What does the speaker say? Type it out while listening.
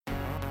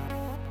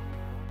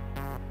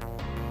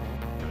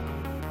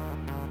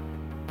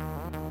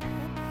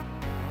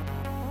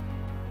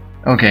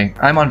Okay,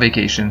 I'm on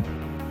vacation.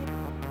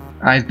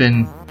 I've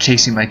been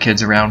chasing my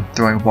kids around,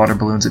 throwing water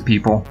balloons at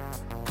people.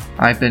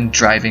 I've been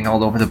driving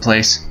all over the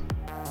place.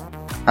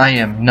 I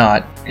am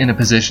not in a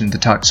position to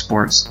talk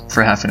sports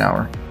for half an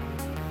hour.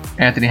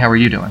 Anthony, how are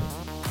you doing?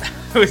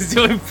 I was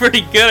doing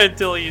pretty good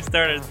until you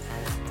started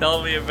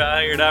telling me about how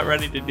you're not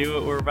ready to do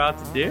what we're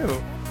about to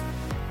do.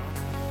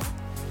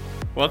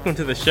 Welcome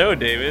to the show,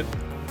 David.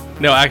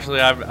 No, actually,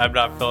 I'm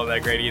not feeling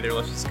that great either.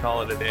 Let's just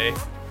call it a day.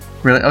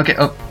 Really? Okay.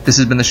 Oh, this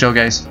has been the show,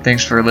 guys.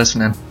 Thanks for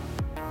listening.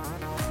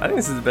 I think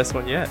this is the best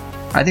one yet.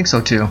 I think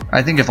so, too.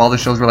 I think if all the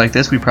shows were like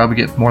this, we'd probably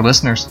get more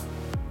listeners.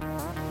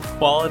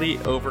 Quality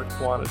over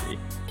quantity.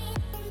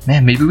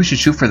 Man, maybe we should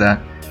shoot for that.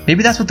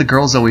 Maybe that's what the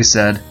girls always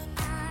said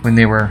when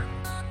they were,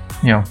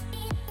 when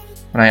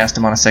I asked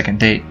them on a second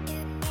date.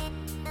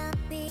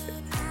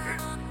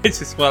 I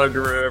just wanted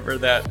to remember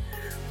that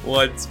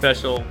one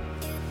special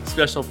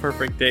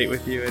perfect date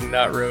with you and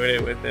not ruin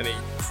it with any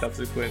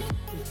subsequent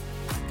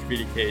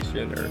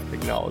communication or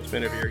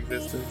acknowledgement of your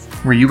existence.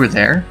 Were you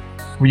there?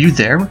 Were you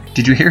there?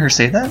 Did you hear her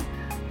say that?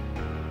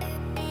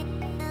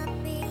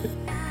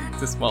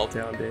 It's a small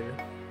town, David.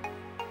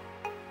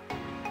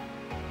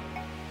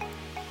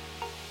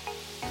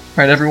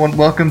 Alright, everyone,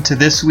 welcome to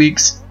this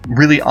week's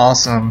really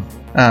awesome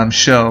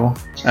show,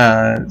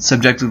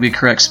 Subjectively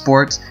Correct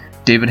Sports.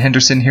 David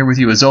Henderson here with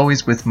you as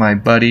always with my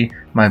buddy,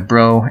 my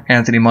bro,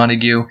 Anthony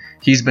Montague.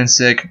 He's been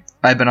sick.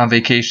 I've been on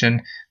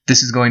vacation.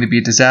 This is going to be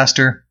a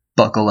disaster.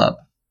 Buckle up.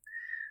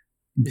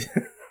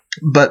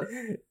 But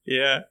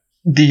yeah,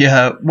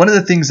 the one of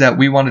the things that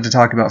we wanted to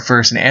talk about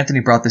first, and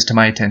Anthony brought this to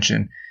my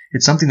attention,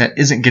 it's something that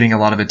isn't getting a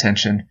lot of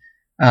attention.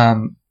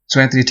 So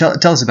Anthony, tell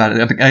us about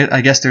it.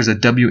 I guess there's a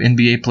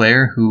WNBA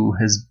player who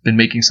has been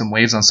making some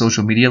waves on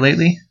social media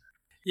lately.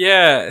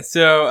 Yeah,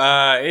 so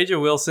A'ja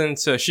Wilson,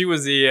 so she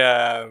was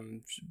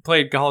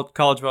played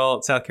college ball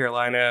at South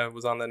Carolina,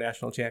 was on the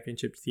national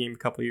championship team a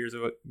couple years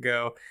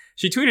ago.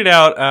 She tweeted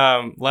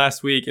out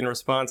last week in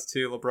response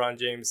to LeBron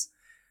James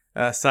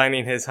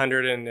signing his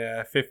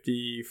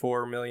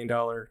 $154 million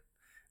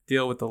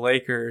deal with the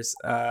Lakers.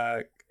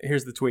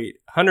 Here's the tweet.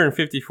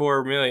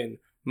 $154 million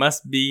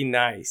must be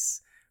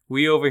nice.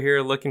 We over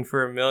here looking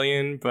for $1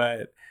 million,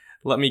 but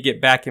let me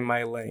get back in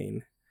my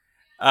lane.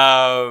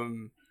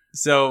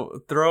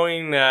 So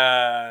throwing,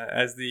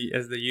 as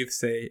the youth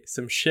say,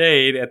 some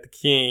shade at the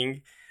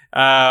king.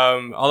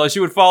 Although she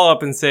would follow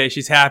up and say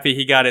she's happy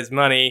he got his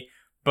money,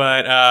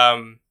 but I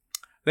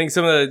think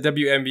some of the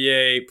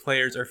WNBA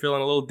players are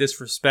feeling a little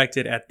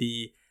disrespected at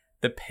the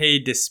pay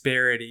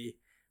disparity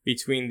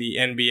between the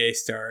NBA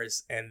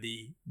stars and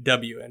the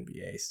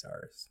WNBA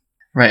stars.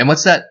 Right, and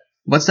what's that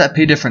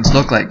pay difference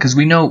look like? Because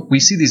we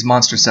see these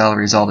monster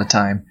salaries all the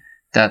time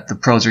that the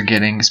pros are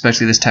getting,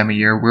 especially this time of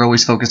year. We're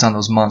always focused on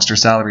those monster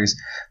salaries.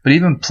 But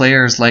even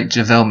players like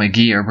JaVale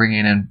McGee are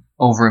bringing in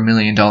over $1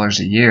 million a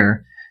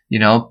year.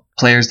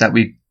 Players that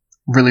we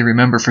really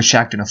remember for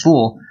Shaqtin' a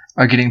Fool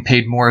are getting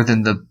paid more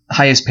than the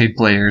highest paid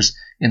players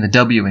in the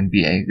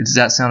WNBA. Does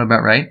that sound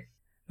about right?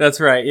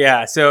 That's right,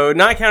 yeah. So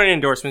not counting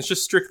endorsements,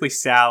 just strictly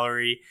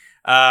salary.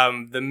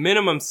 The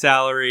minimum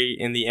salary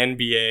in the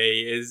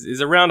NBA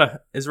is around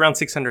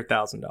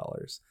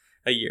 $600,000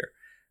 a year.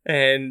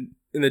 And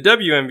in the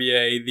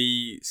WNBA,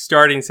 the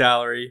starting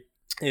salary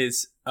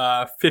is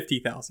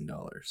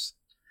 $50,000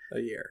 a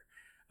year.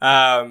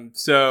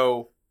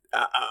 So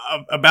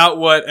about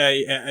what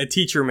a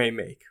teacher may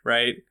make,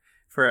 right?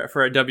 For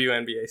a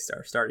WNBA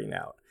star starting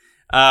out.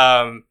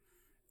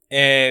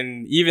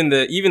 And even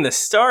the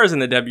stars in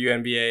the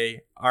WNBA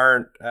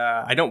aren't,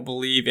 I don't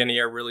believe any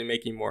are really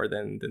making more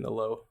than the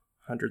low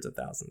hundreds of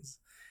thousands.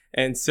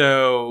 And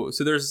so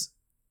there's,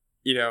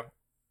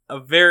 a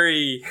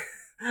very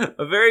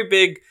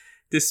big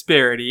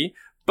disparity,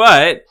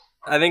 but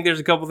I think there's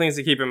a couple things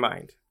to keep in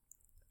mind.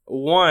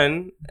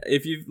 One,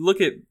 if you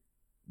look at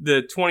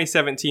the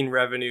 2017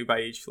 revenue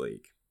by each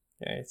league,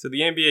 okay, so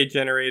the NBA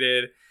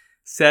generated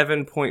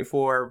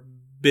 $7.4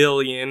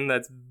 billion,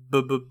 that's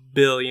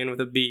billion with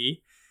a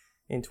B,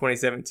 in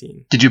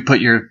 2017. Did you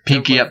put your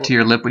pinky up to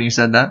your lip when you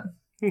said that?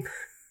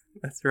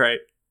 That's right.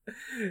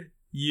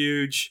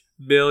 Huge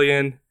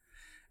billion.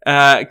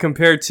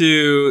 Compared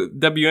to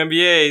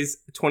WNBA's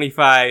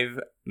 25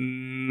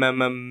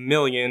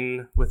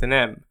 million with an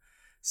M.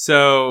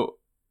 So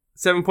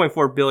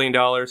 $7.4 billion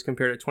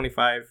compared to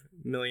 $25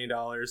 million.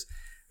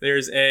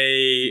 There's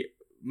a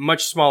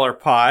much smaller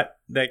pot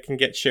that can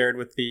get shared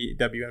with the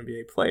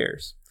WNBA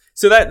players.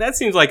 So that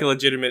seems like a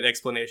legitimate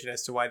explanation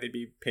as to why they'd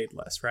be paid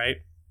less, right?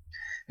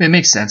 It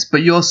makes sense.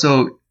 But you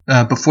also,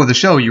 before the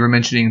show, you were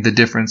mentioning the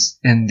difference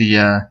in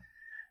the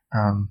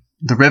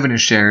revenue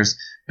shares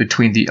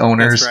between the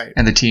owners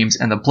and the teams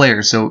and the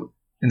players. So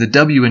in the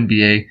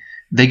WNBA,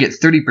 they get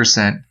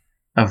 30%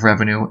 of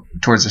revenue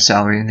towards their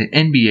salary. In the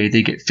NBA,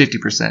 they get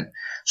 50%.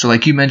 So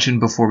like you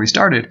mentioned before we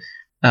started,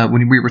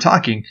 when we were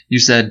talking, you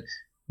said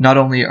not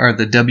only are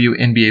the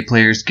WNBA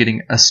players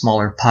getting a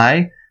smaller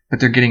pie, but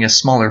they're getting a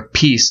smaller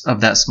piece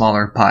of that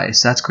smaller pie.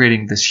 So that's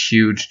creating this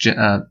huge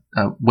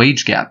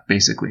wage gap,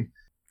 basically.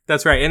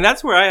 That's right. And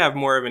that's where I have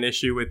more of an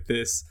issue with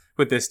this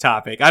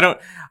topic. I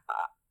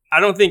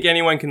don't think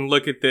anyone can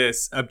look at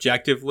this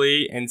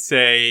objectively and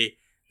say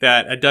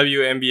that a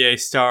WNBA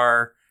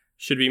star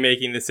should be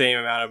making the same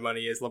amount of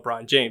money as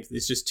LeBron James.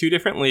 It's just two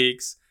different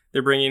leagues.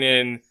 They're bringing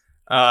in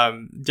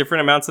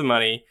different amounts of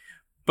money,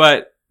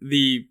 but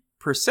the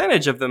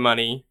percentage of the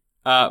money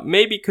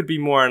maybe could be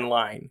more in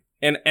line.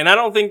 And I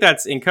don't think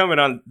that's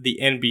incumbent on the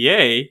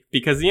NBA,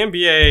 because the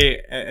NBA,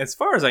 as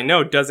far as I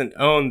know, doesn't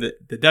own the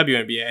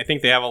WNBA. I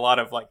think they have a lot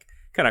of like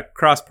kind of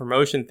cross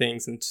promotion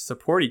things and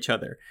support each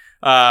other.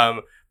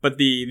 But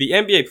the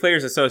NBA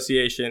Players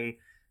Association,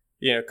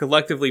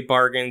 collectively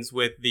bargains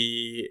with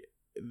the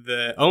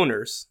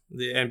owners,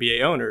 the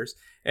NBA owners,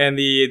 and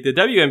the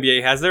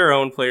WNBA has their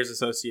own Players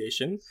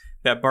Association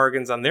that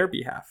bargains on their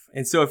behalf.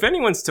 And so if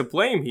anyone's to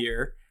blame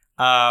here,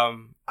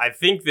 I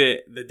think that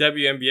the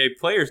WNBA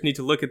players need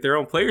to look at their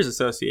own Players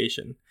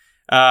Association.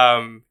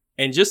 And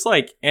just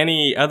like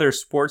any other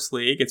sports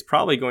league, it's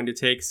probably going to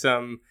take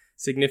some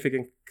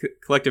significant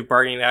collective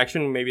bargaining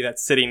action. Maybe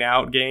that's sitting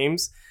out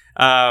games.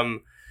 I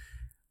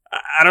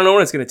don't know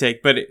what it's going to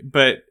take, but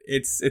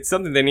it's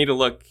something they need to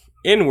look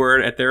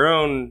inward at their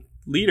own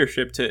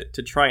leadership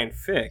to try and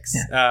fix.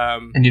 Yeah.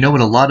 And you know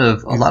what? A lot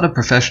of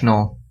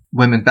professional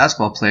women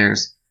basketball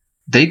players,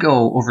 they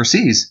go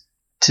overseas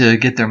to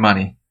get their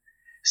money.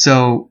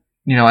 So,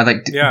 I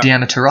like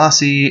Diana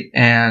Taurasi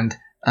and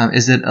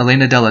is it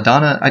Elena Della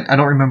Donna? I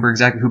don't remember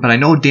exactly who, but I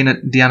know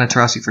Diana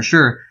Taurasi for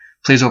sure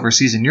plays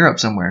overseas in Europe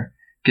somewhere.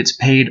 Gets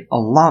paid a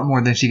lot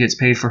more than she gets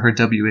paid for her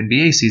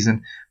WNBA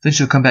season. Then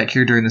she'll come back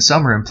here during the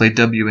summer and play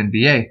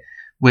WNBA,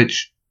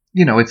 which,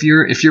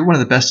 if you're one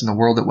of the best in the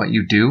world at what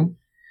you do,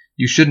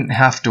 you shouldn't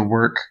have to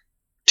work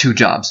two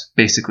jobs,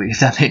 basically, if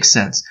that makes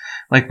sense.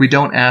 Like, we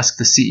don't ask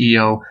the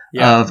CEO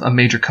of a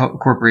major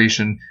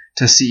corporation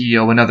to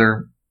CEO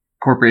another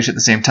corporation at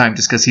the same time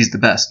just because he's the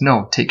best.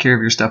 No, take care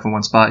of your stuff in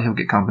one spot. He'll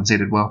get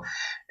compensated well.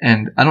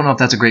 And I don't know if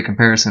that's a great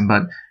comparison,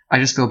 but I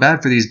just feel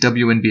bad for these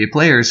WNBA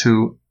players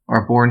who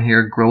are born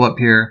here, grow up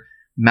here,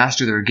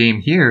 master their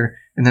game here,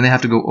 and then they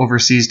have to go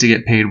overseas to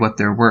get paid what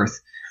they're worth.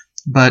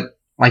 But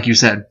like you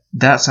said,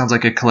 that sounds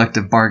like a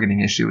collective bargaining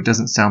issue. It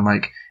doesn't sound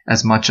like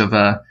as much of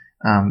a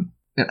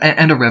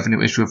and a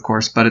revenue issue, of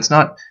course, but it's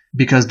not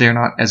because they're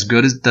not as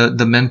good as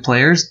the men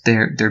players.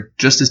 They're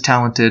just as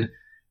talented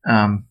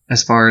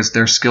as far as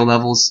their skill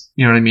levels,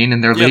 you know what I mean?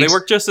 And their leagues. They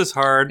work just as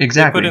hard.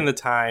 Exactly. They put in the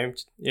time.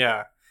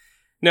 Yeah.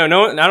 No, I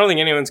don't think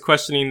anyone's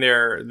questioning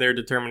their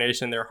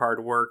determination, their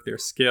hard work, their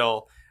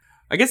skill.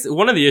 I guess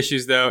one of the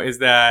issues, though, is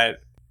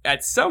that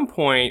at some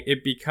point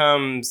it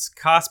becomes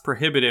cost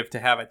prohibitive to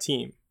have a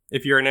team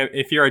if you're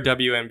a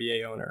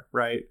WNBA owner,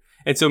 right?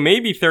 And so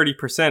maybe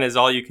 30% is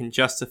all you can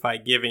justify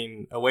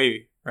giving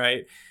away,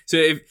 right? So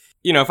if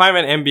I'm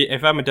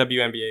a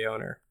WNBA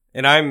owner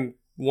and I'm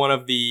one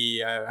of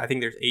the I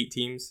think there's 8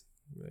 teams.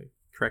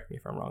 Correct me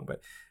if I'm wrong,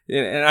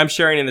 and I'm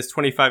sharing in this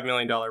 $25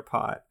 million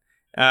pot.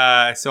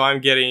 So I'm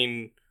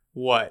getting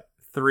what,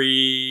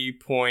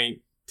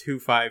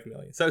 3.25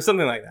 million. So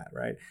something like that,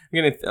 right? I'm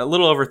getting a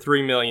little over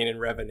 3 million in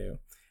revenue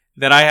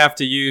that I have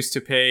to use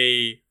to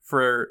pay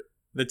for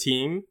the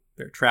team,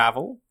 their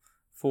travel,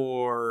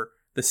 for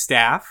the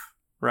staff,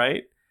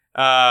 right?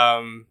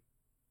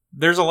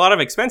 There's a lot of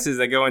expenses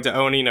that go into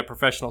owning a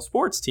professional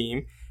sports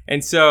team.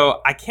 And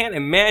so I can't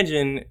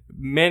imagine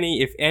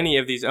many, if any,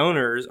 of these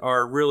owners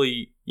are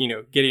really,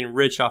 getting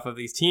rich off of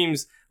these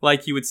teams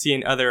like you would see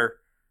in other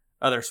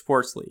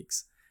sports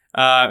leagues.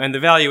 And the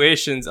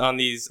valuations on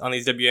these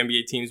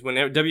WNBA teams, when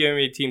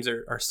WNBA teams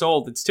are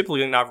sold, it's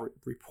typically not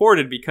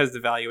reported because the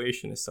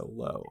valuation is so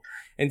low.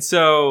 And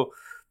so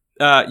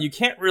you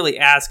can't really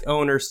ask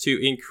owners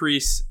to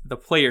increase the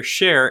player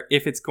share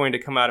if it's going to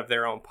come out of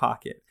their own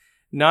pocket.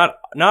 Not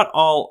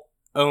all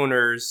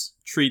owners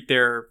treat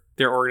their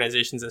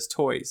organizations as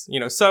toys.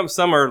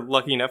 Some are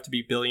lucky enough to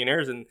be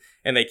billionaires and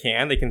they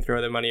can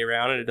throw their money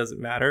around and it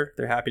doesn't matter.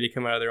 They're happy to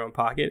come out of their own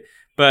pocket.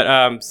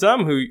 But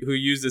some who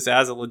use this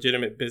as a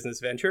legitimate business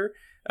venture,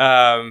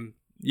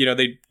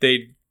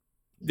 they'd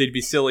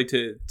be silly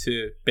to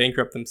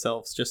bankrupt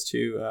themselves just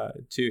to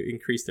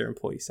increase their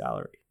employee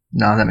salary.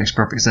 No, that makes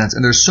perfect sense.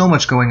 And there's so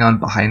much going on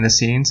behind the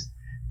scenes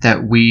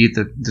that we,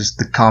 just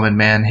the common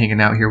man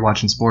hanging out here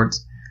watching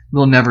sports,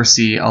 we'll never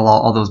see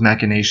all those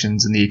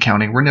machinations in the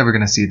accounting. We're never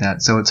going to see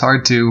that. So it's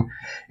hard to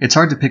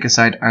pick a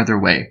side either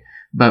way.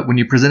 But when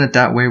you present it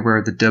that way,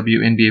 where the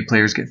WNBA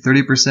players get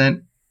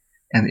 30%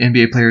 and the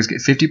NBA players get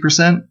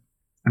 50%,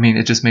 I mean,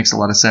 it just makes a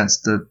lot of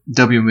sense. The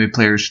WNBA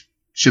players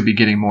should be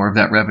getting more of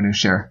that revenue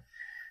share.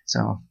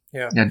 So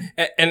yeah.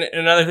 And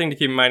another thing to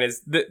keep in mind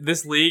is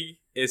this league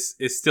is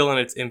still in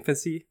its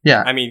infancy.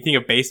 Yeah. I mean, think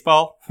of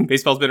baseball.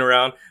 Baseball's been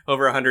around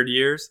over 100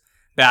 years.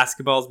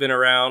 Basketball's been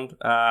around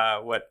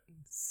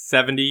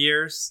 70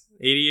 years,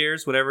 80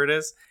 years, whatever it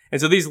is. And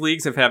so these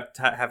leagues have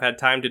had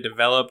time to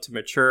develop, to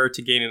mature,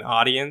 to gain an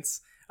audience.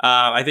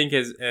 I think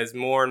as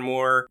more and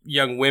more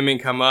young women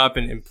come up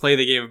and play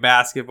the game of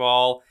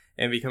basketball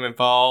and become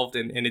involved,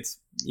 and it's,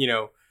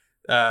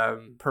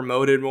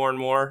 promoted more and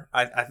more.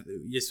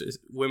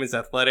 Women's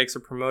athletics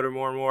are promoted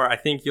more and more. I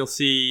think you'll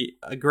see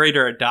a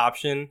greater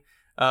adoption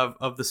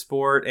of the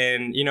sport,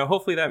 and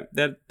hopefully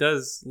that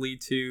does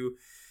lead to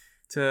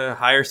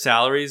higher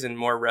salaries and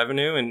more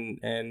revenue,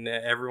 and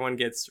everyone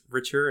gets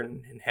richer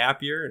and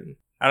happier. And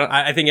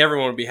I think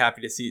everyone would be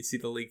happy to see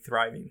the league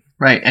thriving.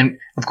 Right, and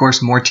of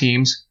course, more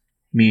teams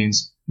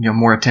means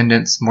more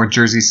attendance, more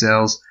jersey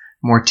sales,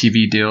 more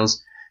TV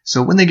deals.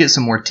 So when they get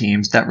some more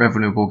teams, that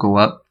revenue will go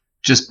up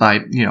just by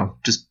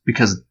just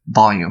because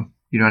volume.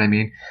 You know what I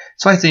mean?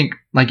 So I think,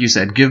 like you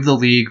said, give the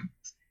league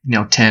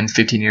 10,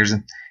 15 years,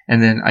 and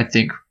then I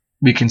think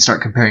we can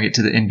start comparing it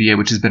to the NBA,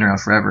 which has been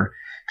around forever.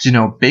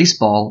 Because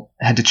baseball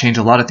had to change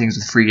a lot of things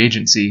with free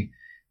agency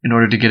in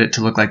order to get it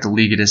to look like the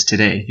league it is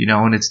today.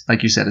 And it's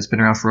like you said, it's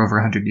been around for over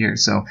 100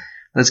 years. So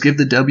let's give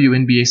the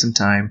WNBA some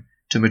time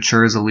to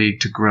mature as a league,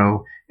 to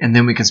grow, and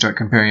then we can start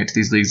comparing it to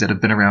these leagues that have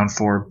been around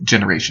for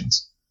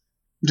generations.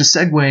 Just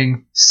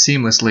segueing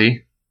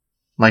seamlessly,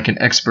 like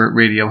an expert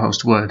radio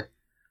host would,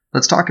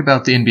 let's talk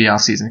about the NBA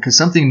offseason, because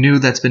something new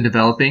that's been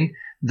developing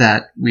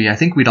that I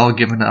think we'd all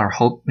given our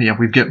hope.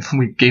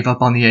 We gave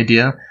up on the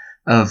idea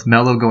of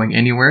Melo going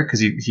anywhere because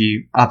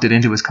he opted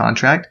into his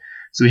contract,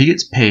 so he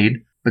gets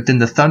paid. But then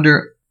the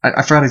Thunder,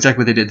 I forgot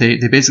exactly what they did.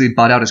 They basically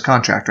bought out his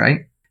contract,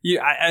 right?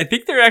 Yeah, I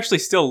think they're actually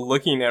still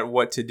looking at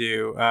what to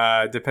do,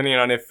 depending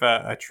on if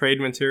a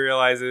trade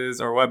materializes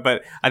or what.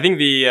 But I think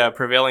the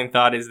prevailing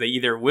thought is they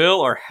either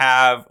will or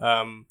have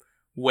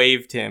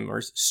waived him,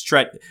 or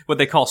what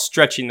they call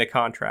stretching the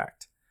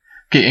contract.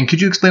 Okay, and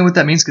could you explain what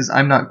that means? Because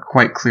I'm not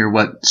quite clear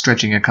what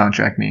stretching a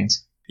contract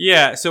means.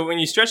 Yeah, so when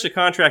you stretch a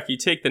contract, you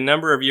take the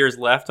number of years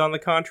left on the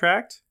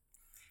contract,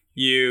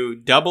 you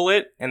double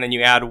it, and then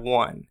you add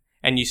 1.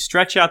 And you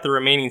stretch out the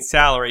remaining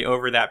salary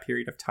over that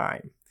period of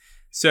time.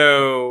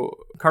 So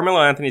Carmelo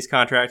Anthony's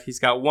contract, he's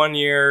got 1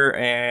 year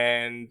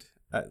and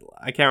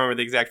I can't remember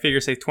the exact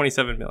figure, say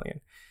 $27 million.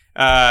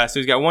 So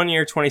he's got 1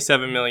 year,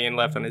 $27 million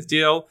left on his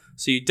deal.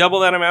 So you double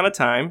that amount of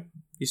time,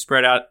 you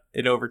spread out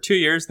it over 2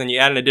 years, then you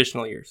add an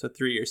additional year, so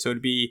 3 years. So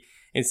it'd be,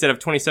 instead of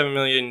 $27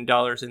 million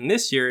in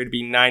this year, it'd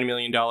be $9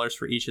 million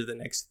for each of the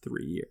next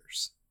 3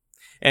 years.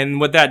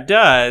 And what that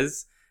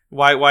does,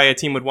 why a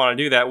team would want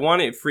to do that,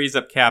 one, it frees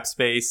up cap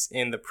space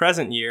in the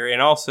present year,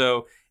 and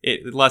also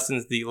it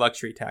lessens the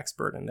luxury tax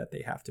burden that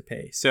they have to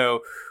pay. So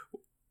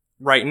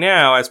right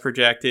now, as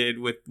projected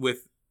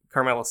with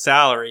Carmelo's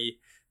salary,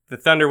 the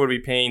Thunder would be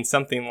paying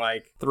something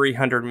like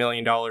 $300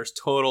 million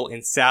total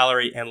in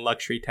salary and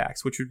luxury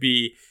tax, which would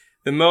be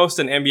the most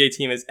an NBA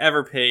team has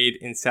ever paid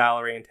in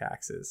salary and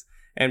taxes.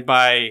 And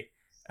by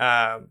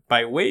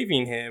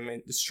waiving him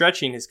and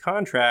stretching his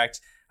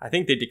contract, I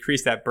think they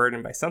decreased that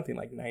burden by something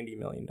like $90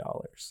 million.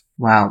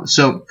 Wow.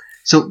 So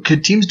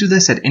could teams do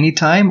this at any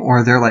time, or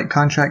are there like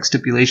contract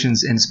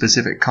stipulations in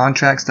specific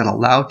contracts that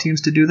allow teams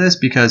to do this?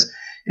 Because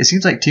it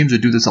seems like teams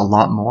would do this a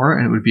lot more,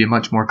 and it would be a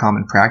much more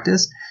common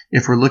practice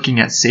if we're looking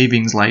at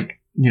savings like,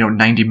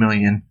 $90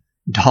 million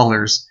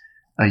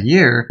a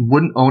year.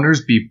 Wouldn't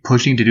owners be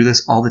pushing to do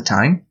this all the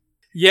time?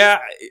 Yeah,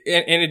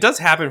 and it does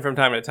happen from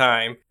time to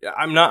time.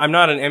 I'm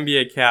not an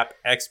NBA cap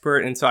expert,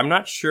 and so I'm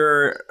not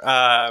sure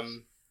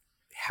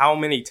how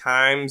many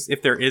times,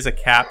 if there is a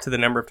cap to the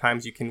number of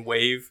times you can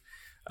waive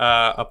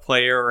a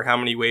player, or how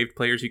many waived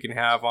players you can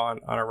have on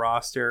a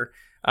roster.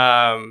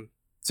 I'm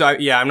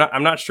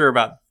not sure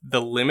about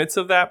the limits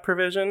of that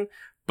provision,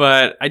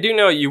 but I do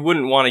know you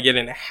wouldn't want to get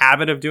in a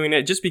habit of doing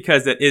it, just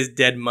because that is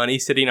dead money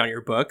sitting on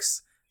your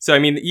books. So I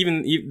mean,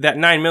 even that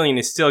 $9 million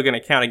is still going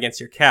to count against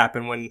your cap,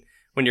 and when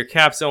your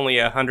cap's only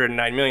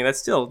 $109 million, that's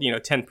still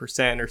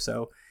 10% or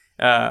so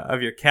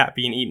of your cap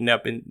being eaten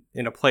up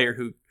in a player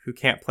who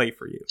can't play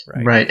for you,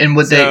 right? Right. And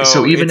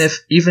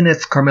even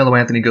if Carmelo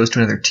Anthony goes to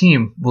another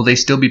team, will they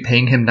still be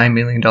paying him $9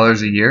 million a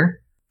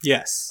year?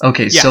 Yes.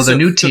 Okay, yeah, so the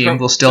new team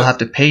will still have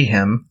to pay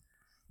him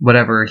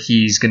whatever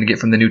he's going to get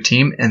from the new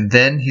team, and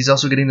then he's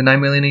also getting the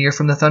 $9 million a year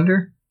from the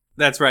Thunder?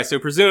 That's right. So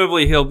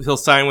presumably he'll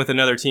sign with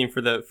another team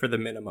for the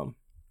minimum.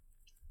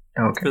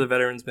 Okay. For the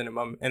veterans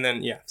minimum. And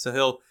then so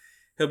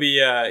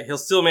he'll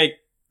still make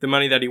the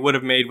money that he would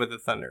have made with the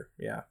Thunder.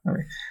 Yeah.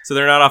 Okay. So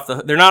they're not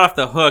off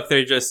the hook.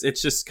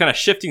 It's just kind of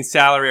shifting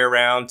salary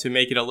around to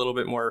make it a little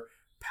bit more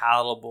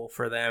palatable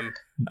for them.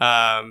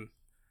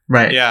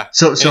 Right. Yeah.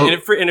 So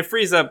it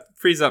frees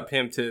up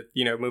him to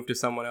move to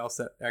someone else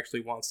that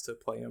actually wants to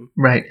play him.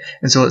 Right.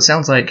 And so it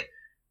sounds like,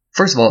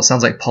 first of all,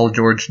 Paul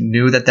George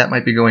knew that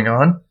might be going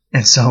on,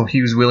 and so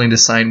he was willing to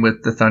sign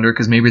with the Thunder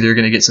because maybe they're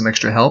going to get some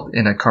extra help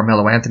in a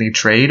Carmelo Anthony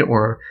trade,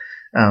 or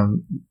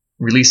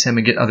release him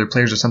and get other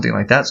players or something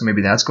like that. So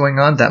maybe that's going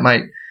on.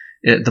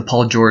 The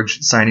Paul George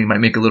signing might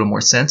make a little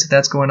more sense if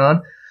that's going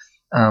on.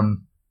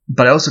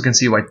 But I also can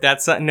see why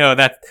that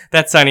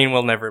signing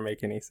will never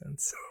make any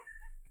sense.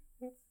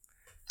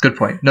 Good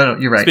point. No,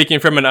 you're right. Speaking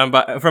from an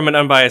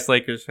unbiased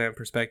Lakers fan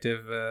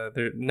perspective,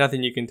 there's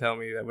nothing you can tell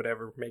me that would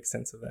ever make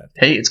sense of that.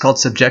 Hey, it's called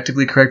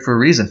subjectively correct for a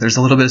reason. There's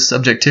a little bit of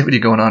subjectivity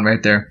going on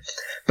right there.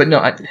 But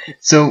no,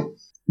 so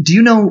do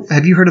you know?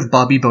 Have you heard of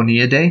Bobby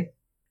Bonilla Day?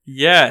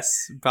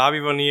 Yes, Bobby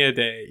Bonilla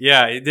Day.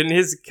 Yeah, didn't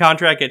his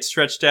contract get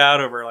stretched out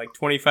over like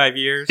 25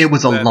 years? It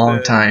was a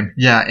long time.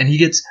 Yeah, and he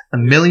gets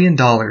 $1 million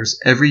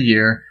every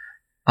year.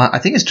 I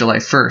think it's July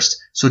 1st.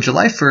 So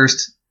July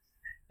 1st,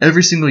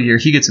 every single year,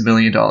 he gets $1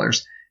 million.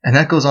 And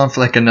that goes on for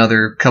like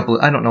another couple.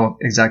 I don't know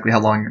exactly how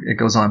long it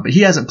goes on, but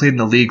he hasn't played in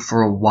the league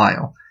for a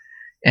while.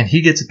 And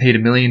he gets paid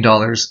 $1 million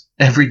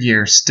every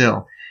year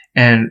still.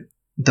 And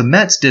the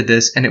Mets did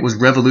this, and it was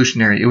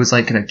revolutionary. It was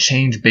like going to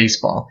change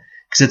baseball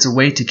because it's a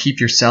way to keep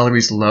your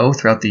salaries low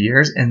throughout the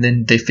years. And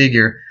then they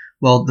figure,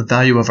 well, the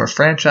value of our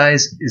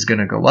franchise is going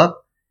to go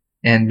up.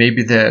 And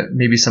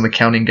maybe some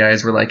accounting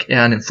guys were like,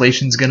 yeah, and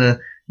inflation's going to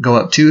go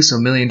up too. So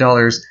 $1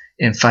 million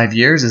in 5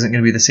 years isn't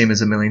going to be the same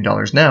as $1 million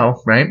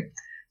now, right?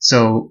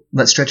 So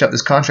let's stretch out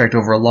this contract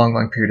over a long,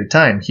 long period of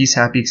time. He's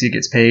happy because he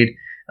gets paid,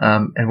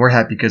 and we're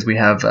happy because we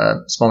have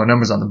smaller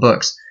numbers on the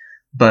books.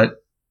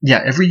 But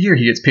yeah, every year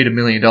he gets paid $1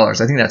 million. I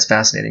think that's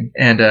fascinating.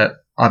 And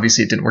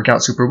obviously it didn't work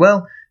out super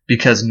well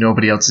because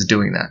nobody else is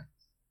doing that,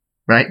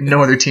 right?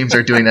 No other teams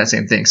are doing that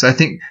same thing. So I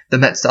think the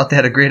Mets thought they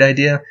had a great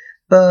idea,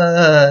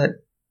 but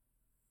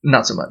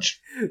not so much.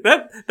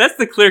 That's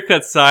the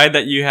clear-cut sign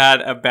that you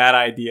had a bad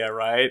idea,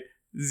 right?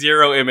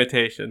 Zero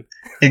imitation.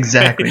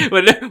 Exactly.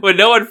 when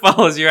no one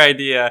follows your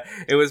idea,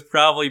 it was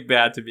probably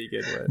bad to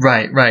begin with.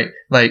 Right.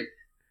 Like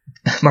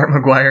Mark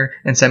McGwire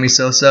and Sammy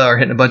Sosa are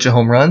hitting a bunch of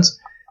home runs.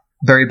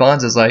 Barry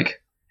Bonds is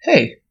like,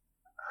 hey,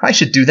 I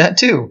should do that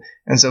too.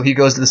 And so he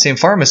goes to the same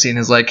pharmacy and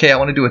is like, hey, I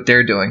want to do what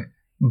they're doing.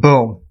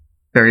 Boom.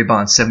 Barry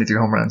Bonds, 73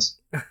 home runs.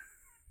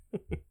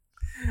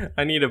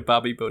 I need a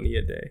Bobby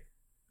Bonilla Day.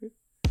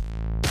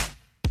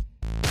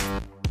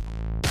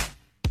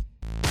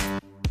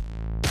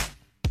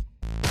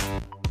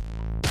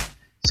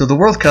 So the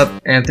World Cup,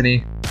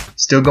 Anthony,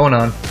 still going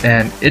on,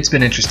 and it's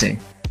been interesting.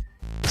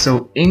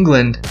 So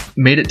England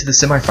made it to the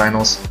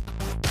semifinals,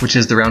 which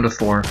is the round of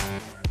 4,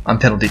 on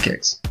penalty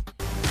kicks.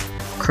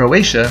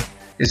 Croatia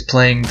is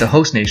playing the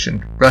host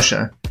nation,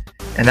 Russia,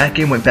 and that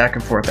game went back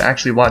and forth. I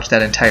actually watched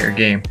that entire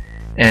game,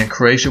 and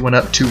Croatia went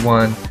up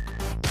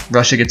 2-1.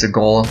 Russia gets a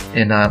goal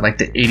in like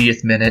the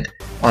 80th minute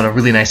on a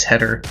really nice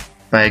header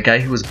by a guy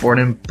who was born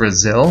in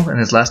Brazil, and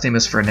his last name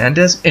is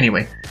Fernandez.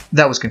 Anyway,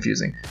 that was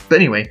confusing. But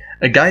anyway,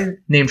 a guy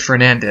named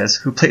Fernandez,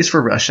 who plays for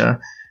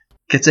Russia,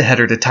 gets a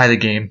header to tie the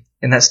game,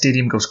 and that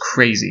stadium goes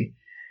crazy.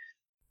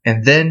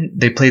 And then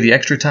they play the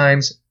extra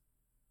times,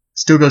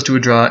 still goes to a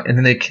draw, and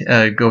then they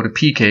go to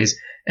PKs,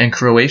 and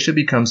Croatia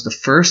becomes the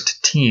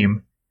first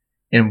team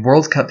in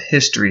World Cup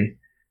history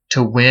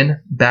to win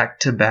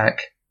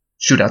back-to-back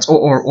shootouts,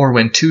 or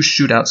win two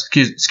shootouts,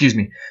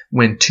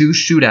 win 2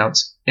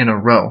 shootouts in a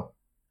row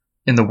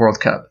in the World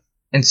Cup.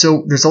 And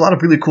so there's a lot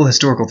of really cool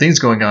historical things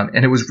going on,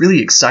 and it was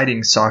really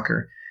exciting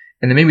soccer.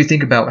 And it made me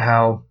think about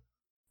how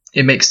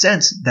it makes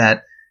sense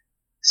that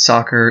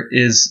soccer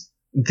is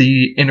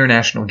the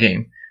international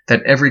game,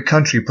 that every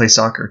country plays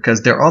soccer,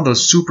 because there are all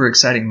those super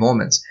exciting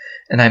moments.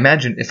 And I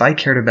imagine if I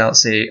cared about,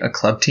 say, a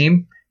club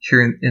team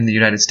here in the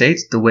United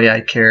States, the way I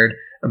cared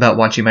about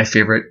watching my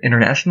favorite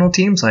international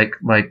teams like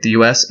the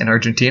US and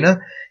Argentina,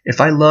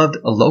 if I loved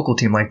a local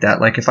team like that,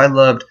 like if I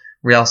loved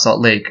Real Salt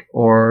Lake,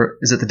 or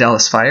is it the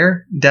Dallas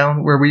Fire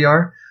down where we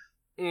are?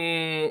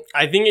 I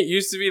think it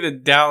used to be the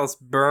Dallas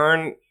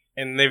Burn,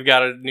 and they've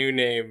got a new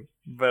name,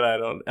 but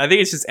I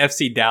think it's just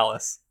FC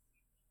Dallas.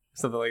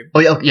 Something like that. Oh,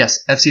 yeah,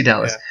 yes, FC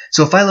Dallas. Yeah.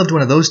 So if I loved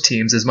one of those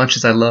teams as much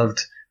as I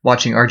loved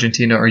watching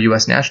Argentina or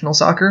US national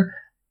soccer,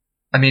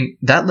 I mean,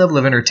 that level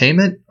of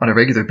entertainment on a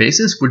regular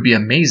basis would be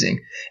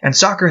amazing. And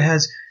soccer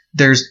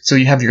so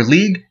you have your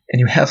league, and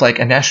you have like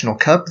a national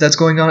cup that's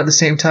going on at the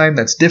same time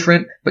that's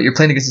different, but you're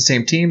playing against the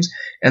same teams.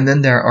 And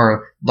then there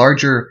are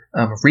larger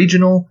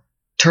regional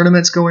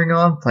tournaments going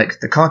on, like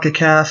the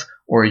CONCACAF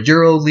or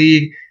Euro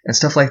League and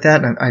stuff like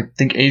that. And I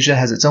think Asia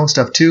has its own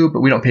stuff too, but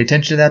we don't pay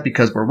attention to that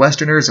because we're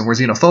Westerners and we're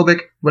xenophobic,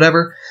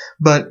 whatever.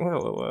 But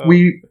whoa.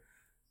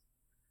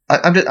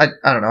 I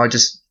don't know, I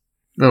just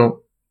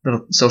little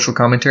social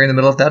commentary in the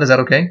middle of that. Is that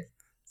okay?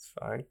 It's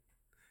fine.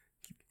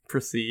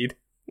 Proceed.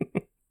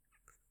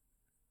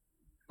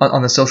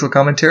 On the social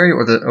commentary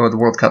or the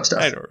World Cup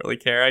stuff? I don't really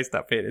care. I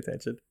stopped paying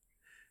attention.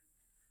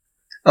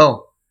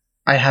 Oh,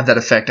 I have that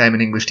effect. I'm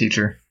an English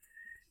teacher.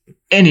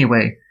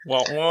 Anyway.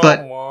 But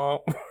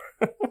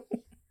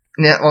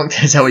yeah, well,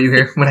 is that what you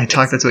hear? When I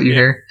talk, that's what you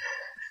hear?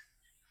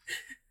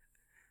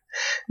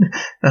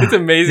 It's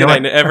amazing I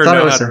never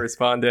know how to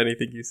respond to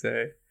anything you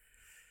say.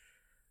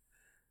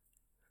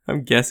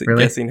 I'm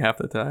guessing half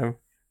the time.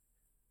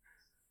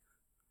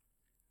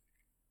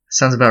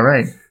 Sounds about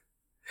right.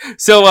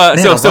 So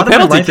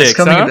penalty kicks,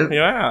 huh?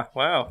 Yeah,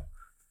 wow.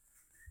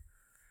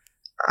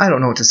 I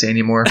don't know what to say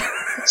anymore.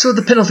 So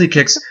the penalty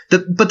kicks,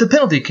 the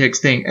penalty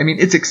kicks thing, I mean,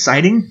 it's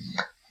exciting,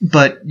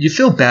 but you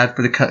feel bad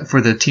for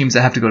the teams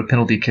that have to go to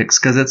penalty kicks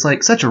because it's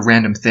like such a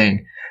random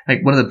thing.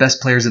 Like one of the best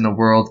players in the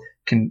world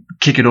can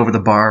kick it over the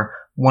bar.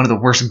 One of the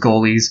worst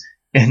goalies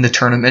in the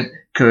tournament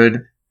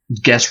could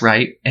guess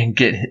right and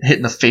get hit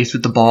in the face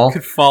with the ball.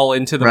 Could fall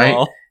into the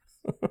ball.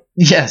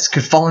 Yes,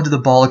 could fall into the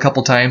ball a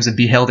couple times and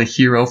be held a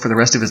hero for the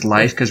rest of his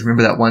life. Because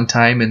remember that one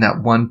time in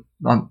that one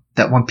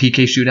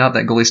PK shootout,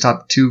 that goalie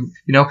stopped two.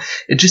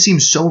 It just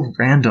seems so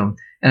random,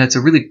 and it's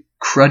a really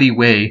cruddy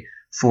way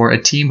for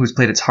a team who's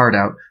played its heart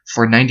out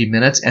for 90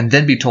 minutes and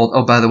then be told,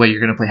 oh, by the way, you're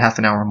going to play half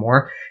an hour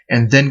more,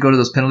 and then go to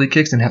those penalty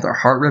kicks and have their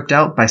heart ripped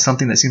out by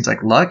something that seems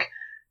like luck.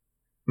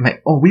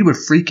 We would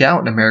freak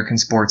out in American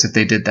sports if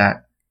they did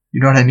that.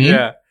 You know what I mean?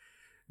 Yeah.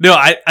 No,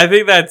 I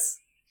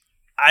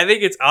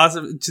think it's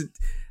awesome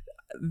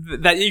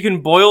that you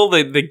can boil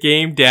the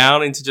game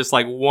down into just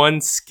like one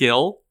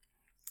skill,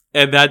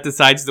 and that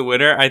decides the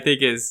winner. I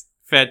think is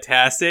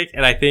fantastic,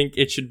 and I think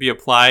it should be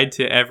applied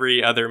to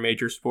every other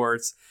major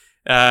sports,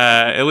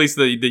 at least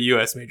the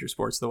U.S. major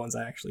sports, the ones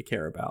I actually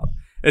care about.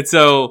 And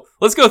so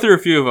let's go through a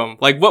few of them.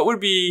 Like, what would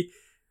be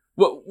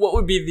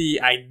the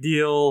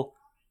ideal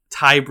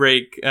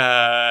tiebreak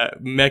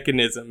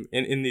mechanism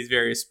in these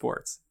various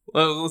sports?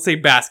 Let's say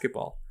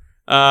basketball.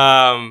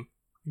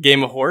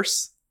 Game of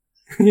horse.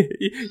 So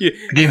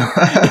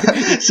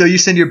you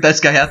send your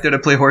best guy out there to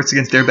play horse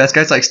against their best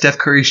guys, like Steph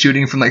Curry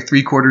shooting from like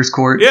 3/4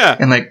 court. Yeah,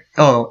 and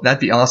that'd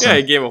be awesome. Yeah,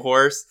 a game of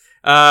horse.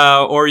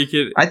 Or you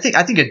could. I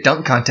think a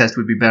dunk contest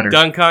would be better.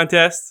 Dunk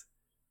contest.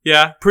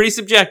 Yeah, pretty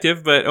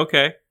subjective, but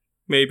okay,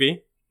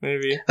 maybe.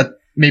 Maybe a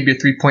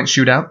 3-point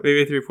shootout.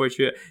 Maybe a 3-point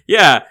shootout.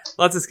 Yeah,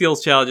 lots of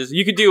skills challenges.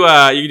 You could do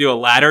a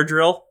ladder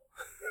drill.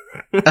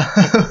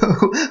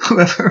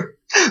 Whoever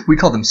we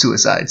call them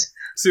suicides.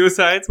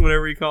 Suicides,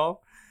 whatever you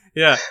call.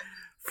 Yeah.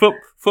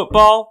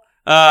 Football.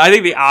 I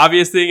think the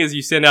obvious thing is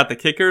you send out the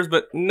kickers,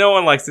 but no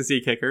one likes to see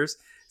kickers.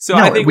 So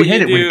I think we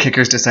hate it when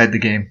kickers decide the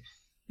game.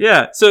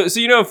 Yeah. So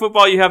in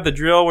football you have the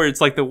drill where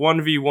it's like the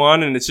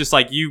 1v1, and it's just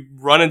like you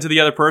run into the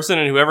other person,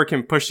 and whoever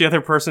can push the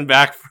other person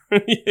back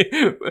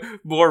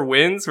more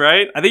wins,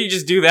 right? I think you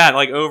just do that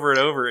like over and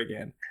over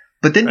again.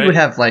 But then you would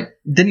have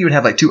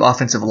like two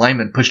offensive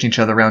linemen pushing each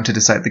other around to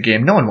decide the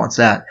game. No one wants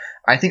that.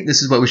 I think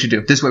this is what we should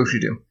do. This is what we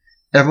should do.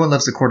 Everyone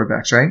loves the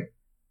quarterbacks, right?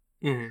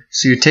 Mm-hmm.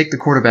 So you take the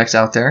quarterbacks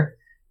out there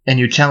and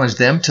you challenge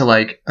them to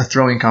like a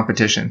throwing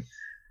competition.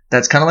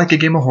 That's kind of like a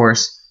game of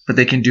horse, but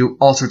they can do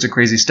all sorts of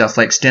crazy stuff,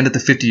 like stand at the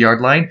 50-yard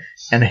line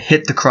and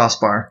hit the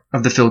crossbar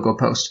of the field goal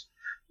post.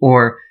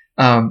 Or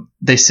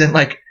they send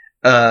like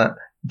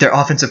their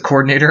offensive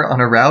coordinator on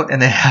a route, and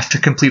they have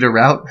to complete a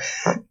route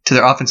to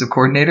their offensive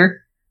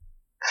coordinator.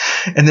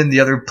 And then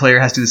the other player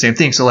has to do the same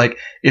thing. So like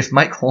if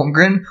Mike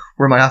Holmgren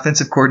were my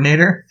offensive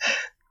coordinator,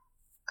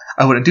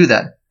 I wouldn't do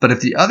that. But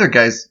if the other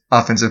guy's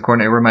offensive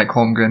coordinator were Mike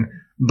Holmgren,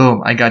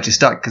 boom, I got you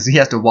stuck, because he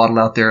has to waddle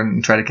out there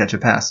and try to catch a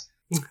pass.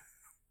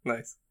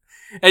 Nice.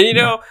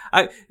 And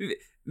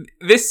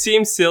this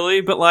seems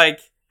silly, but like,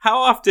 how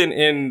often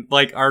in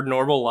like our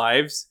normal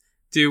lives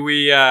do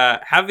we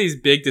have these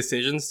big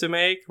decisions to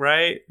make,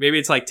 right? Maybe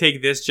it's like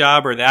take this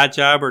job or that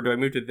job, or do I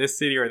move to this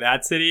city or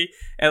that city?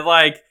 And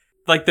like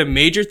the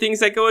major things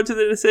that go into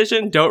the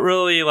decision don't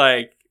really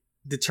like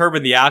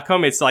determine the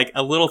outcome. It's like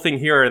a little thing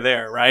here or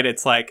there, right?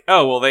 It's like,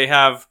 oh, well, they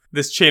have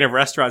this chain of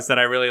restaurants that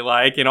I really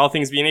like, and all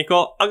things being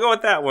equal, I'll go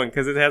with that one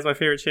because it has my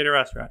favorite chain of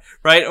restaurant,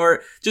 right?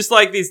 Or just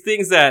like these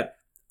things that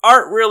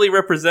aren't really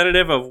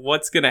representative of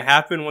what's going to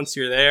happen once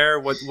you're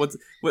there.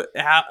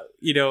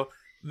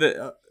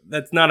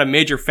 That's not a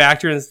major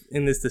factor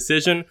in this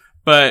decision,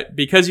 but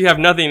because you have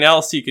nothing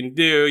else you can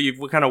do, you've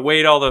kind of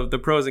weighed all the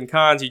pros and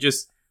cons, you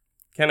just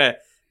kind of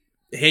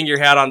hang your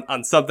hat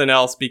on something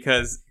else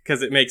because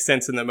it makes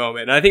sense in the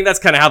moment. And I think that's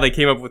kind of how they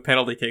came up with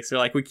penalty kicks. They're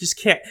like, we just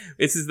can't.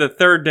 This is the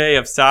third day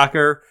of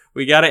soccer.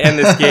 We got to end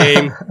this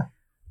game.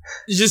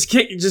 Just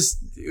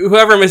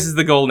whoever misses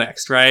the goal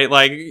next, right?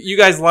 Like you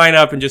guys line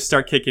up and just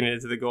start kicking it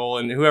into the goal,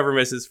 and whoever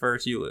misses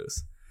first, you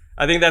lose.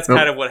 I think that's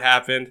kind of what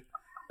happened.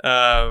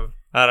 I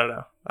don't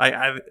know.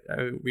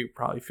 We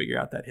probably figure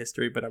out that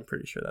history, but I'm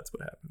pretty sure that's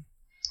what happened.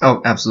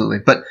 Oh, absolutely.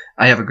 But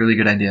I have a really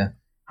good idea.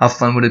 How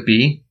fun would it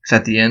be if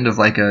at the end of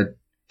like a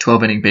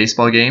 12-inning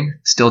baseball game,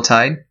 still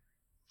tied,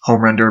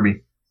 home run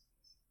derby?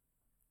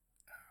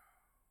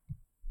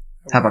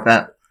 How about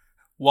that?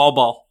 Wall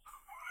ball.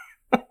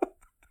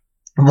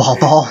 Wall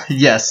ball?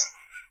 Yes.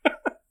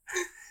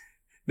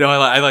 No,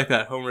 I like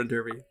that. Home run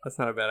derby. That's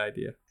not a bad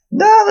idea.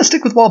 No, let's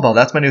stick with wall ball.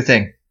 That's my new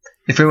thing.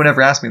 If anyone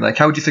ever asks me, like,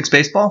 how would you fix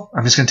baseball?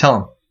 I'm just going to tell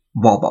them,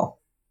 wall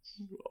ball.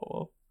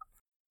 Oh.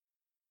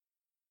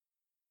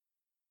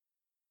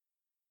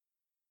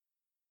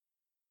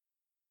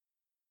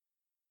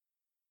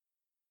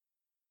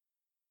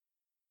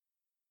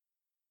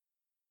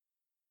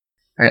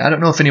 All right, I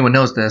don't know if anyone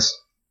knows this,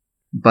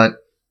 but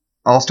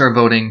All-Star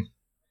voting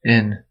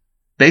in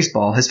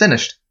baseball has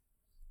finished.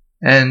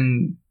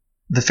 And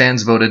the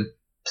fans voted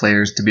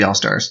players to be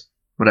All-Stars.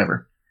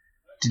 Whatever.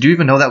 Did you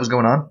even know that was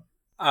going on?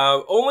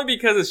 Only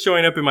because it's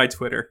showing up in my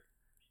Twitter.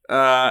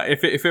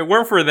 If it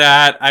weren't for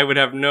that, I would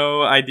have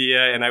no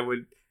idea, and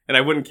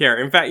I wouldn't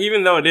care. In fact,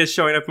 even though it is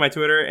showing up in my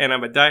Twitter, and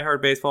I'm a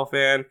diehard baseball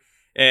fan,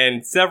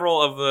 and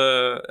several of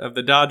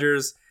the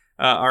Dodgers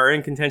are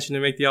in contention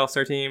to make the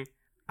All-Star team,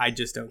 I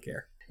just don't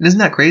care. Isn't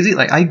that crazy?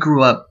 Like, I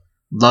grew up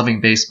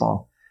loving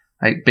baseball.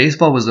 Like,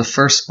 baseball was the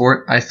first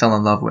sport I fell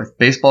in love with.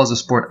 Baseball is a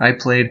sport I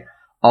played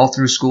all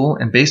through school,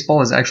 and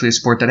baseball is actually a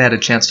sport that I had a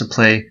chance to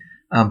play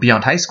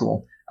beyond high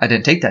school. I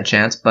didn't take that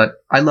chance,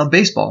 but I love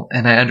baseball,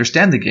 and I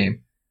understand the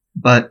game.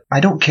 But I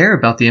don't care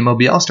about the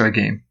MLB All-Star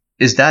Game.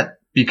 Is that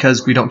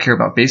because we don't care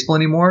about baseball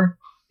anymore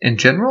in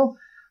general?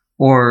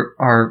 Or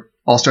are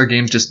All-Star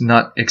Games just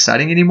not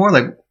exciting anymore?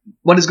 Like,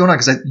 what is going on?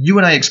 Because you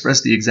and I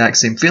expressed the exact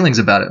same feelings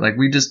about it. Like,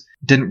 we just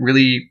didn't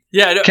really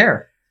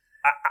care.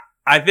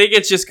 I think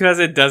it's just because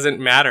it doesn't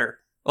matter.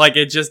 Like,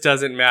 it just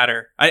doesn't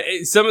matter.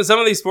 Some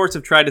of these sports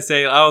have tried to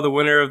say, oh, the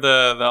winner of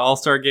the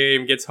All-Star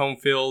Game gets home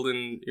field,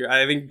 and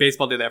I think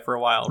baseball did that for a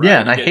while, right?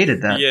 Yeah, and I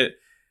hated that.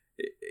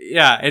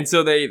 Yeah, and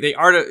so they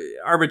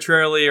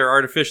arbitrarily or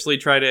artificially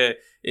try to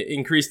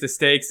increase the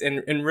stakes,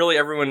 and really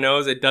everyone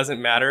knows it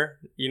doesn't matter.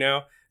 You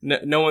know,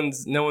 no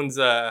one's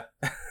the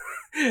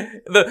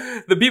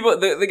people,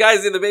 the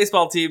guys in the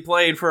baseball team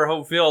playing for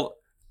home field.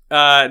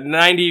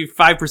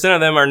 95%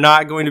 of them are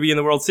not going to be in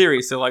the World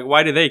Series. So, like,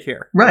 why do they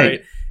care?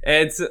 Right?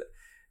 And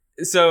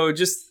so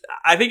just,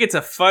 I think it's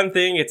a fun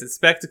thing. It's a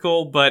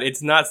spectacle, but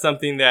it's not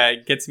something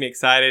that gets me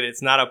excited.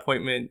 It's not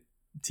appointment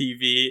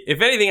TV.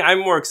 If anything, I'm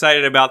more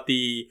excited about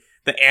the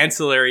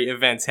ancillary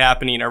events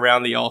happening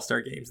around the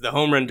All-Star Games, the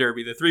home run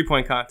derby, the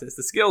 3-point contest,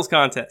 the skills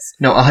contest.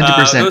 No,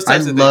 100%. I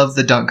love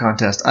the dunk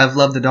contest. I've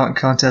loved the dunk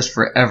contest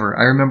forever.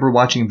 I remember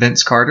watching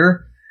Vince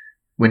Carter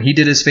when he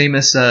did his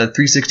famous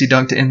 360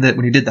 dunk to end it,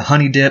 when he did the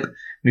honey dip, when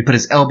he put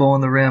his elbow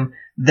on the rim.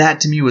 That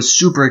to me was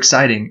super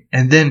exciting.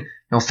 And then,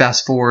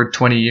 fast forward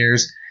 20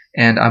 years,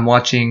 and I'm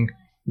watching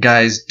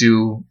guys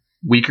do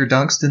weaker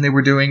dunks than they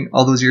were doing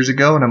all those years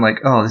ago, and I'm like,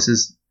 oh, this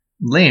is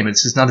lame.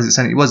 It's just not as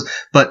exciting as it was.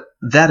 But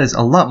that is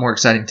a lot more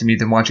exciting to me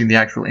than watching the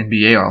actual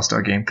NBA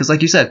All-Star Game. Because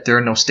like you said, there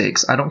are no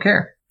stakes. I don't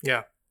care.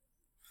 Yeah.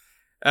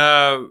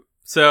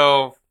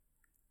 So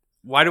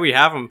why do we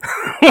have them?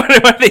 what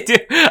do they do?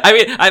 I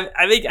mean,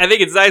 I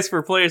think it's nice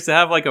for players to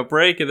have like a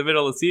break in the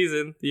middle of the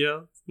season.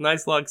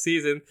 Nice long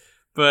season.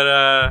 But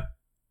I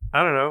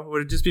don't know.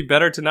 Would it just be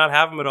better to not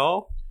have them at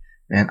all?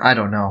 Man, I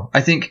don't know.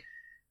 I think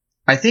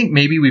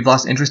maybe we've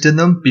lost interest in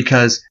them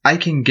because I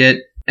can get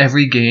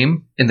every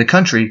game in the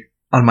country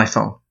on my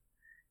phone.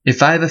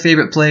 If I have a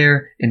favorite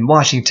player in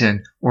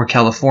Washington or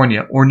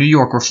California or New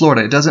York or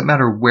Florida, it doesn't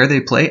matter where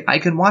they play, I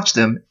can watch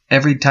them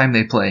every time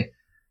they play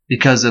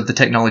because of the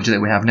technology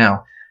that we have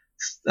now.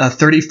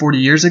 30, 40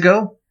 years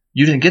ago,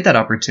 you didn't get that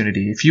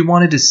opportunity. If you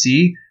wanted to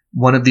see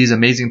one of these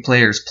amazing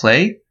players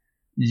play,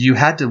 you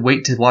had to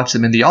wait to watch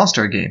them in the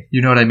All-Star Game.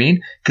 You know what I mean?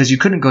 Because you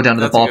couldn't go down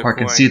to the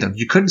ballpark and see them.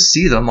 You couldn't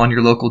see them on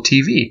your local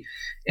TV.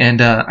 And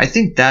I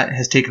think that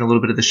has taken a little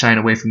bit of the shine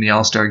away from the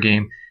All-Star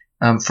Game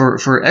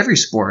for every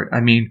sport.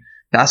 I mean,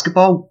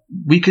 basketball,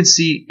 we could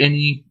see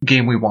any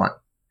game we want.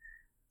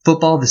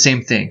 Football, the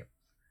same thing.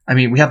 I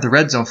mean, we have the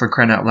red zone for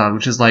crying out loud,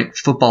 which is like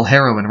football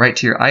heroin right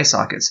to your eye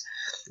sockets.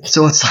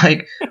 So it's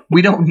like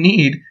we don't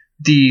need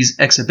these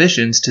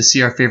exhibitions to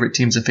see our favorite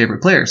teams and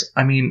favorite players.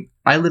 I mean,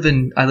 I live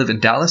in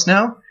Dallas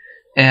now,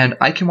 and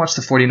I can watch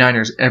the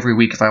 49ers every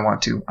week if I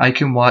want to. I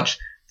can watch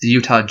the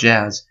Utah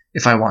Jazz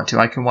if I want to.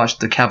 I can watch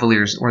the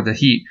Cavaliers or the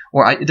Heat,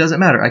 it doesn't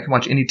matter. I can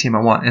watch any team I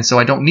want. And so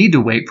I don't need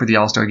to wait for the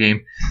All-Star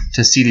Game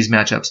to see these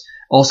matchups.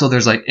 Also,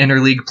 there's like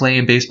interleague play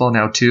in baseball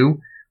now too,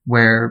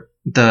 where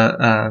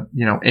the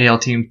AL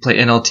teams play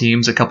NL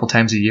teams a couple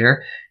times a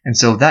year. And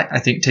so that, I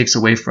think, takes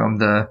away from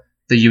the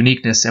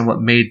uniqueness and what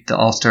made the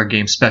All-Star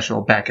Game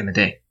special back in the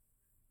day.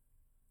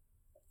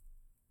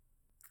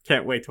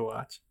 Can't wait to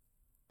watch.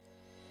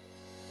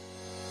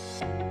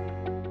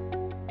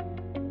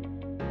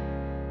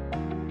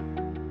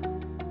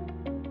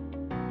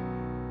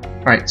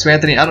 All right, so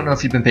Anthony, I don't know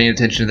if you've been paying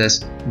attention to this,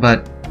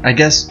 but I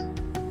guess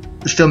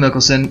Phil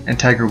Mickelson and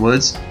Tiger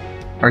Woods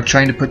are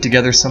trying to put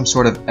together some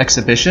sort of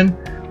exhibition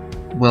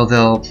where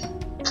they'll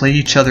play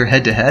each other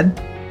head to head.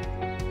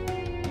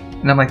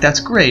 And I'm like,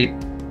 that's great,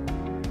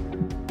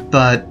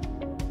 but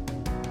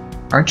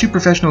aren't you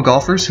professional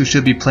golfers who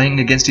should be playing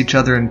against each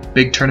other in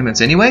big tournaments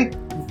anyway?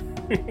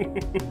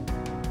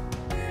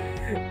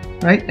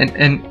 Right?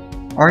 And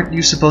aren't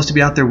you supposed to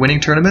be out there winning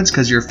tournaments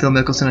because you're Phil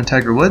Mickelson and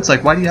Tiger Woods?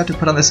 Like, why do you have to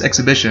put on this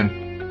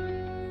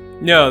exhibition?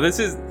 No, this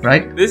is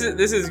right. This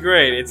is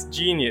great. It's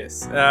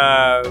genius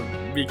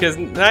because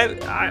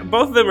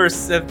both of them are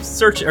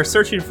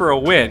searching for a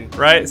win,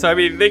 right? So I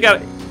mean, they got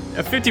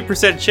a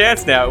 50%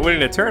 chance now at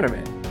winning a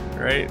tournament,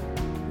 right?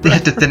 They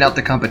had to thin out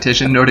the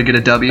competition in order to get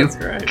a W. That's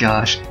right.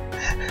 Gosh,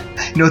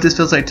 you know what this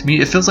feels like to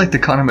me? It feels like the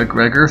Conor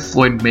McGregor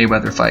Floyd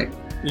Mayweather fight.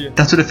 Yeah.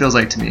 That's what it feels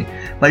like to me.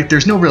 Like,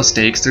 there's no real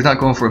stakes. They're not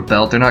going for a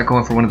belt. They're not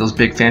going for one of those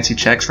big fancy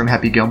checks from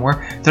Happy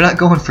Gilmore. They're not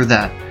going for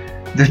that.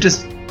 They're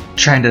just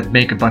trying to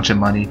make a bunch of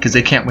money because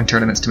they can't win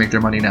tournaments to make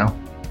their money now.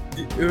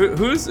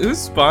 Who's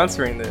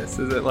sponsoring this?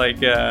 Is it like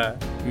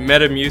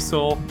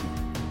Metamucil?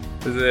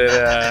 Is it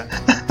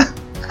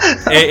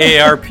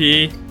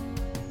AARP?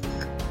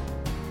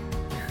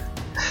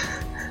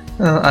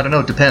 I don't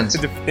know. It depends.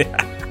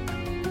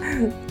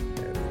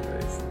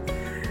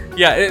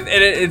 Yeah,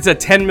 it's a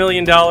 $10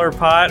 million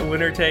pot,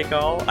 winner take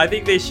all. I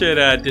think they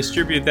should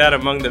distribute that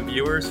among the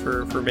viewers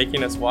for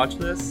making us watch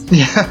this.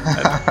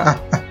 Yeah.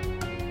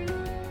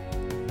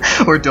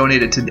 Or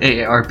donate it to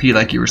AARP,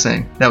 like you were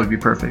saying. That would be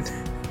perfect.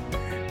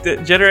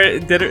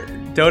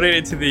 Donate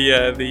it to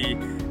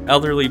the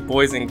Elderly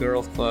Boys and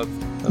Girls Club.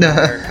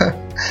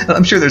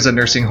 I'm sure there's a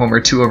nursing home or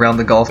two around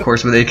the golf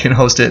course where they can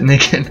host it, and they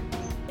can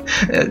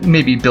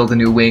maybe build a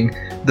new wing.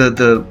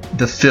 The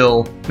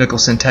Phil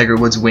Mickelson Tiger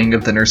Woods wing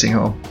of the nursing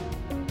home.